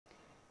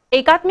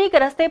एकात्मिक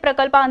रस्ते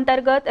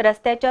प्रकल्पाअंतर्गत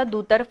रस्त्याच्या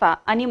दुतर्फा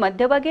आणि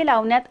मध्यभागी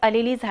लावण्यात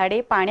आलेली झाडे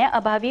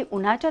पाण्याअभावी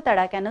उन्हाच्या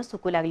तडाख्याने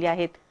सुकू लागली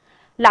आहेत।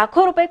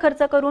 लाखो रुपये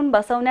खर्च करून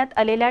बसवण्यात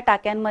आलेल्या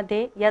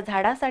टाक्यांमध्ये या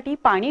झाडासाठी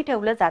पाणी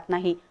ठेवलं जात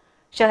नाही।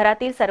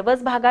 शहरातील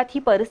सर्वच भागात ही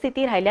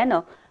परिस्थिती राहिल्याने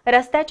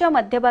रस्त्याच्या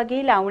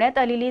मध्यभागी लावण्यात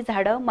आलेली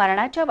झाडं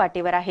मरणाच्या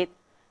वाटेवर आहेत।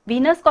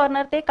 व्हीनस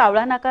कॉर्नर ते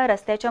कावळा नाका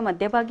रस्त्याच्या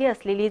मध्यभागी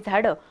असलेली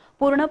झाडं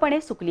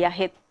पूर्णपणे सुकली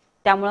आहेत।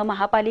 त्यामुळे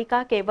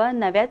महापालिका केवळ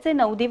नव्याचे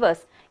 9 दिवस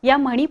या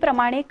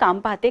म्हणीप्रमाणे काम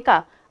पाहते का,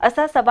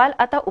 असा सवाल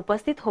आता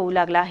उपस्थित होऊ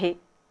लागला आहे।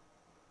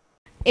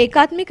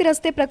 एकात्मिक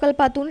रस्ते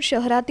प्रकल्पातून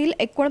शहरातील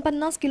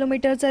 49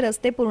 किलोमीटरचे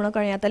रस्ते पूर्ण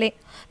करण्यात आले।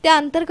 त्या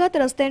अंतर्गत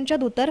रस्त्यांच्या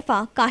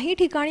दुतर्फा काही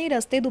ठिकाणी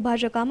रस्ते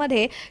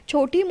दुभाजकामध्ये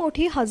छोटी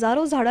मोठी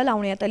हजारो झाडं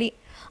लावण्यात आली।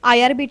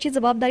 IRBची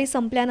जबाबदारी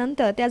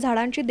संपल्यानंतर त्या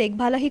झाडांची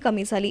देखभालही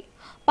कमी झाली।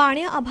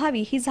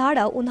 पाण्याअभावी ही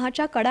झाडं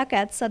उन्हाच्या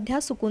कडाक्यात सध्या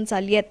सुकून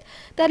चालली आहेत।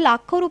 तर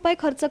लाखो रुपये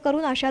खर्च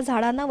करून अशा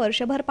झाडांना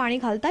वर्षभर पाणी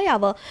घालता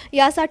यावं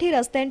यासाठी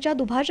रस्त्यांच्या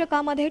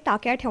दुभाजकामध्ये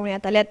टाक्या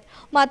ठेवण्यात आल्यात।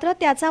 मात्र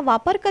त्याचा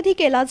वापर कधी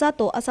केला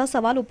जातो असा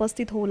सवाल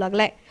उपस्थित होऊ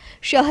लागलाय।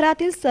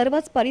 शहरातील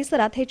सर्वच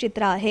परिसरात हे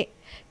चित्र आहे।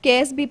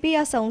 KSBP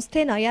या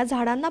संस्थेने या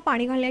झाडांना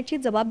पाणी घालण्याची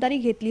जबाबदारी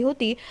घेतली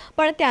होती,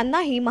 पण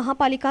त्यांनाही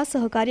महापालिका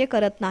सहकार्य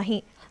करत नाही।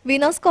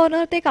 व्हीनस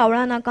कॉर्नर ते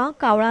कावळा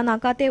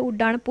नाका ते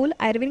उड्डाण पूल,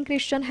 आयर्विन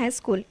ख्रिश्चन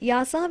हायस्कूल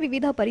यासह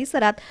विविध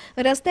परिसरात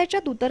रस्त्याच्या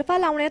दुतर्फा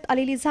लावण्यात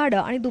आलेली झाडं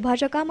आणि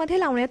दुभाजकामध्ये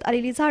लावण्यात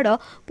आलेली झाडं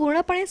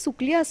पूर्णपणे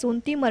सुकली असून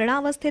ती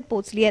मरणावस्थेत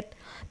पोहोचली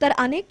आहेत। तर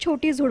अनेक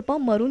छोटी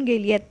झुडपं मरून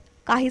गेली आहेत।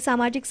 काही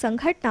सामाजिक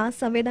संघटना,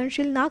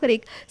 संवेदनशील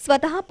नागरिक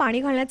स्वतः पाणी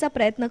घालण्याचा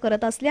प्रयत्न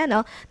करत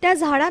असल्याने त्या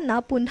झाडांना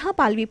पुन्हा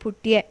पालवी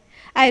फुटतीये।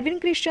 आयर्विन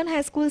ख्रिश्चन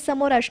हायस्कूल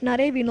समोर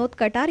असणारे विनोद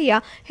कटारिया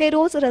हे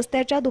रोज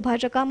रस्त्याच्या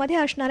दुभाजकामध्ये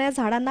असणाऱ्या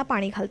झाडांना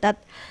पाणी घालतात।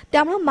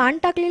 त्यामुळे मान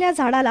टाकलेल्या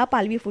झाडाला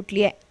पालवी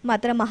फुटली आहे।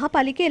 मात्र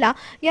महापालिकेला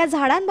या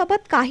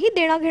झाडांबाबत काही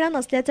देणंघेणं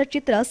नसल्याचं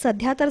चित्र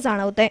सध्या तर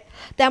जाणवतंय।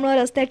 त्यामुळे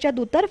रस्त्याच्या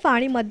दुतर्फा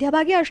आणि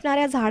मध्यभागी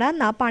असणाऱ्या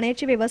झाडांना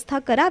पाण्याची व्यवस्था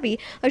करावी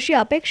अशी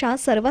अपेक्षा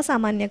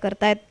सर्वसामान्य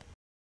करतायत।